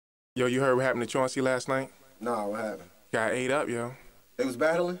Yo, you heard what happened to Chauncey last night? Nah, what happened? Got ate up, yo. They was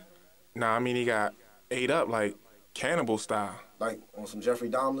battling? Nah, I mean he got ate up like cannibal style. Like on some Jeffrey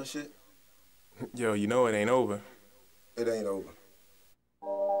Dahmer shit? Yo, you know it ain't over. It ain't over.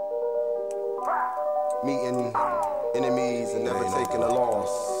 Meeting enemies and never taking a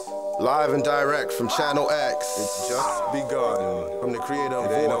loss. Live and direct from Channel X. It's just begun. From the creator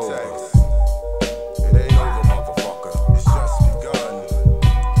of Vortex. It ain't over, motherfucker. It's just begun.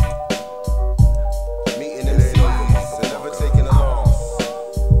 Meeting enemies and never taking a loss.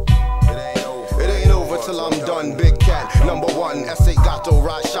 It ain't over. It ain't over till I'm done. Big Cat, #1. S.A. Gato,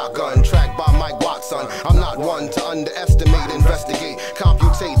 ride shotgun. Tracked by Mike Watson. I'm not one to underestimate, investigate,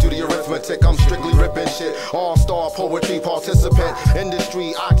 computate, do the arithmetic. I'm strictly ripping shit. All-star poetry participant,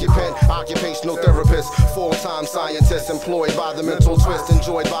 industry occupant, occupational therapist, full-time scientist, employed by the mental twist,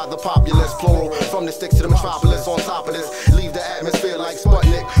 enjoyed by the populace, plural, from the sticks to the metropolis. On top of this, leave the atmosphere like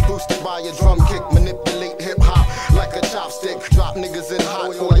Sputnik, boosted by a drum kick, manipulate hip-hop like a chopstick, drop niggas in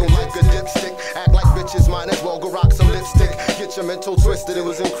hot for your nigga dipstick, act like bitches, might as well go rock some lipstick, get your mental twisted, it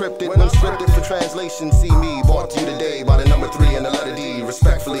was encrypted, unscripted for translation. See me, brought to you today by the #3 and the letter D,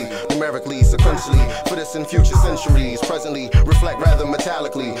 respectfully, numerically, sequentially, for this and future centuries, presently, reflect rather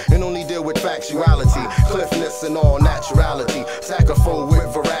metallically, and only deal with factuality, cliffness and all naturality, sacrifice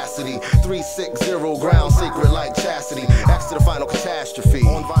with veracity, 360 ground sacred like chastity, acts to the final catastrophe,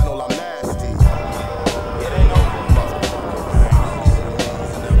 on vinyl I'm nasty. It ain't over.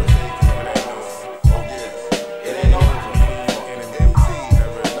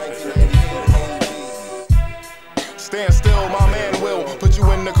 Stand still, my man will put you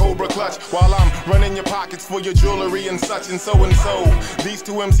in the Cobra clutch while I'm running your pockets for your jewelry and such and so and so. These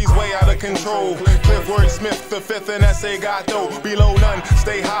two MCs way out of control. Cliff Wordsmith, the 5th and S.A. Gato. Below none,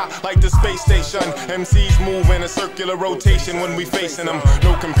 stay high like the space station. MCs move in a circular rotation when we facing them.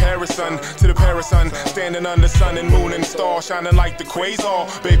 No comparison to the Parison, standing under sun and moon and star, shining like the quasar.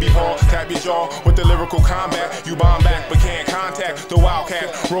 Baby Paul, tap your jaw with the lyrical combat. You bomb back but can't contact the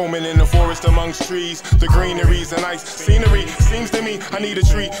wildcat, roaming in the forest amongst trees. The greeneries and nice scenery. Seems to me I need a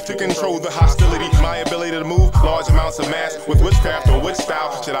tree to control the hostility. My ability to move large amounts of mass with witchcraft or which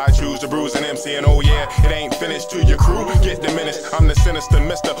style should I choose to bruise an MC? And oh yeah, it ain't finished to your crew. Get diminished. I'm the sinister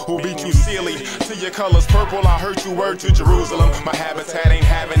mister who beat you silly. To your colors purple, I heard you word to Jerusalem. My habitat ain't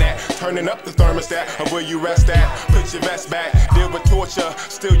having that. Turning up the thermostat of where you rest at. Put your vest back, deal with torture.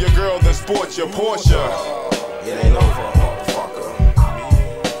 Steal your girl, then sport your Porsche. It ain't over.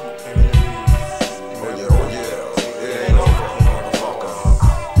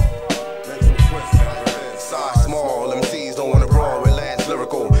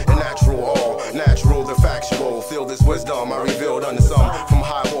 Feel this wisdom I revealed under some, from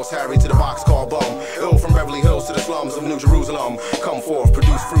high horse Harry to the boxcar bum, ill from Beverly Hills to the slums of New Jerusalem. Come forth,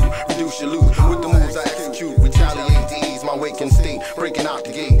 produce fruit, reduce your loot with the moves I execute, retaliate to ease my waking state, breaking out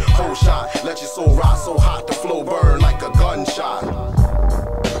the gate, whole shot, let your soul rot so hot the flow burn like a gunshot.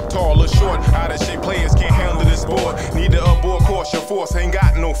 Tall or short, out of shape players can't handle this board. Need to abort course, your force ain't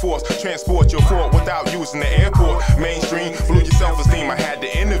got no force. Transport your fort without using the airport. Mainstream, blew your self-esteem, I had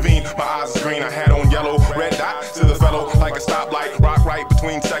to intervene. My eyes is green, I had on yellow, red dot to the fellow, like a stoplight, rock right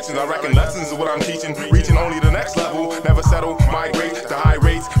between sections. I reckon lessons is what I'm teaching, reaching only the next level. Never settle, migrate to high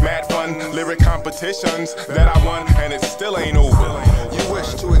rates, mad fun, lyric competitions that I won, and it still ain't over. You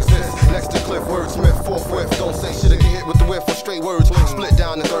wish to exist next to Cliff Wordsmith, forthwith. Don't say shit or get hit with the whiff or straight words. Split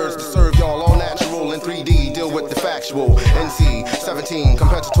down in thirds to serve y'all all natural in 3D. Deal with the factual. NC 17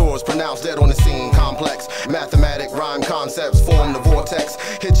 competitors pronounced dead on the scene. Complex mathematic rhyme concepts form the vortex.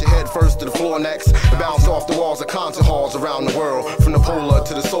 Hit your head first to the floor next. Bounce off the walls of concert halls around the world. From the polar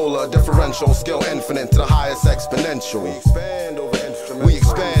to the solar, differential, skill infinite to the highest exponential. We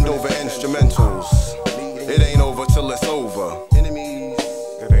expand over instrumentals. It ain't over till it's over. Enemies,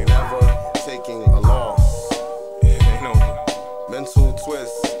 it ain't ever taking a loss. It ain't over. Mental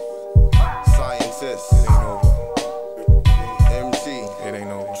twist, scientist, It ain't over. MC, It ain't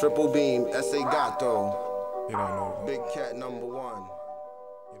over. Triple Beam, S.A. Gato, It ain't over. Big Cat #1.